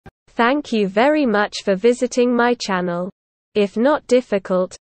Thank you very much for visiting my channel. If not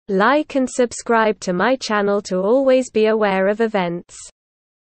difficult, like and subscribe to my channel to always be aware of events.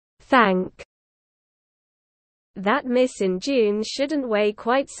 Thank. That miss in June shouldn't weigh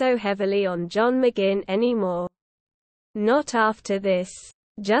quite so heavily on John McGinn anymore. Not after this.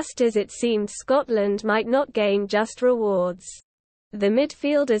 Just as it seemed Scotland might not gain just rewards. The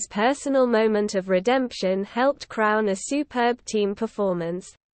midfielder's personal moment of redemption helped crown a superb team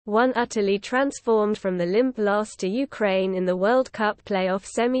performance, one utterly transformed from the limp loss to Ukraine in the World Cup playoff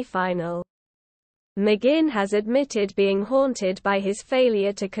semi-final. McGinn has admitted being haunted by his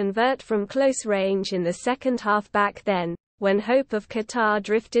failure to convert from close range in the second half back then, when hope of Qatar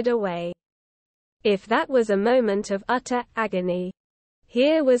drifted away. If that was a moment of utter agony,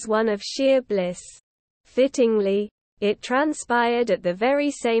 here was one of sheer bliss. Fittingly, it transpired at the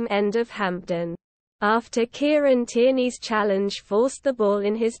very same end of Hampden. After Kieran Tierney's challenge forced the ball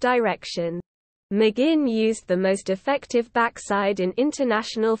in his direction, McGinn used the most effective backside in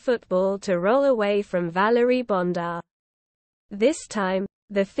international football to roll away from Valerie Bondar. This time,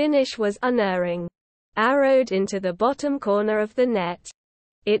 the finish was unerring. Arrowed into the bottom corner of the net.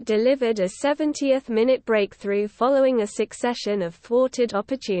 It delivered a 70th-minute breakthrough following a succession of thwarted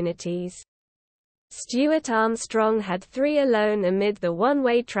opportunities. Stuart Armstrong had 3 alone amid the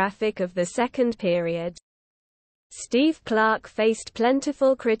one-way traffic of the second period. Steve Clarke faced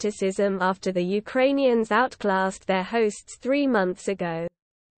plentiful criticism after the Ukrainians outclassed their hosts 3 months ago.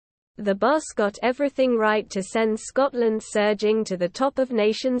 The boss got everything right to send Scotland surging to the top of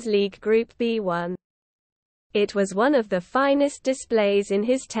Nations League Group B1. It was one of the finest displays in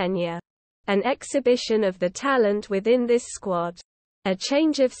his tenure. An exhibition of the talent within this squad. A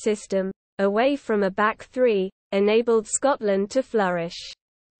change of system, away from a back three, enabled Scotland to flourish.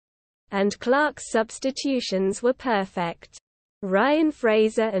 And Clarke's substitutions were perfect. Ryan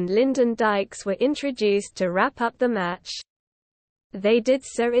Fraser and Lyndon Dykes were introduced to wrap up the match. They did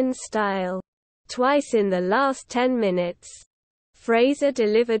so in style. Twice in the last 10 minutes. Fraser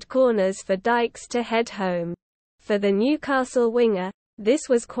delivered corners for Dykes to head home. For the Newcastle winger, this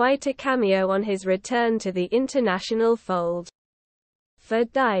was quite a cameo on his return to the international fold. For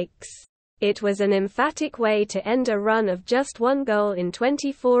Dykes, it was an emphatic way to end a run of just 1 goal in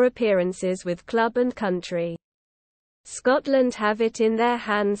 24 appearances with club and country. Scotland have it in their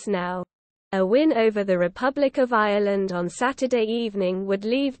hands now. A win over the Republic of Ireland on Saturday evening would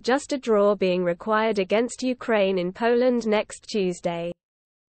leave just a draw being required against Ukraine in Poland next Tuesday.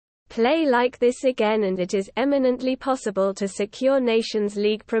 Play like this again and it is eminently possible to secure Nations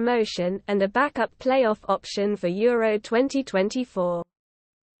League promotion and a backup playoff option for Euro 2024.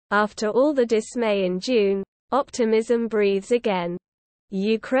 After all the dismay in June, optimism breathes again.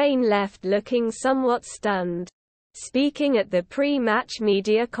 Ukraine left looking somewhat stunned. Speaking at the pre-match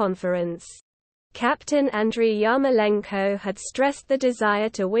media conference, Captain Andriy Yarmolenko had stressed the desire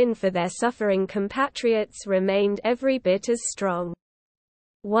to win for their suffering compatriots remained every bit as strong.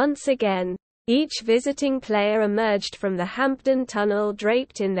 Once again, each visiting player emerged from the Hampden Tunnel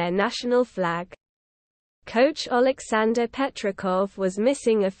draped in their national flag. Coach Oleksandr Petrikov was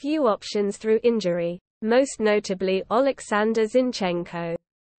missing a few options through injury, most notably Oleksandr Zinchenko.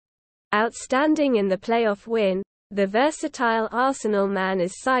 Outstanding in the playoff win, the versatile Arsenal man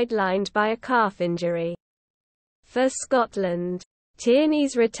is sidelined by a calf injury. For Scotland,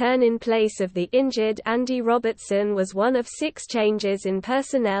 Tierney's return in place of the injured Andy Robertson was one of 6 changes in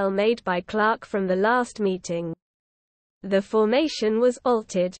personnel made by Clarke from the last meeting. The formation was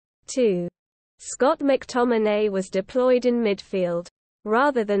altered, too. Scott McTominay was deployed in midfield,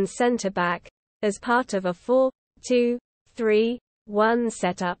 rather than centre-back, as part of a 4-2-3-1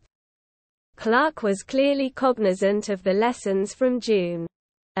 setup. Clarke was clearly cognizant of the lessons from June.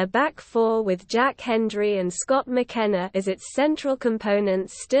 A back 4 with Jack Hendry and Scott McKenna as its central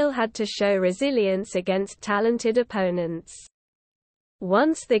components still had to show resilience against talented opponents.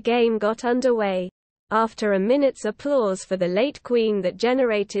 Once the game got underway, after a minute's applause for the late Queen that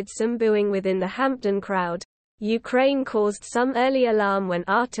generated some booing within the Hampden crowd, Ukraine caused some early alarm when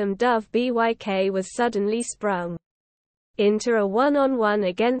Artem Dov-Byk was suddenly sprung into a one-on-one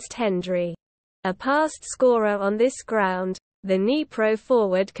against Hendry. A past scorer on this ground, the Dnipro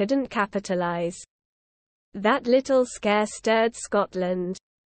forward couldn't capitalize. That little scare stirred Scotland.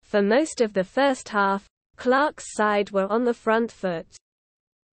 For most of the first half, Clarke's side were on the front foot.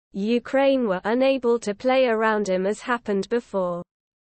 Ukraine were unable to play around him as happened before.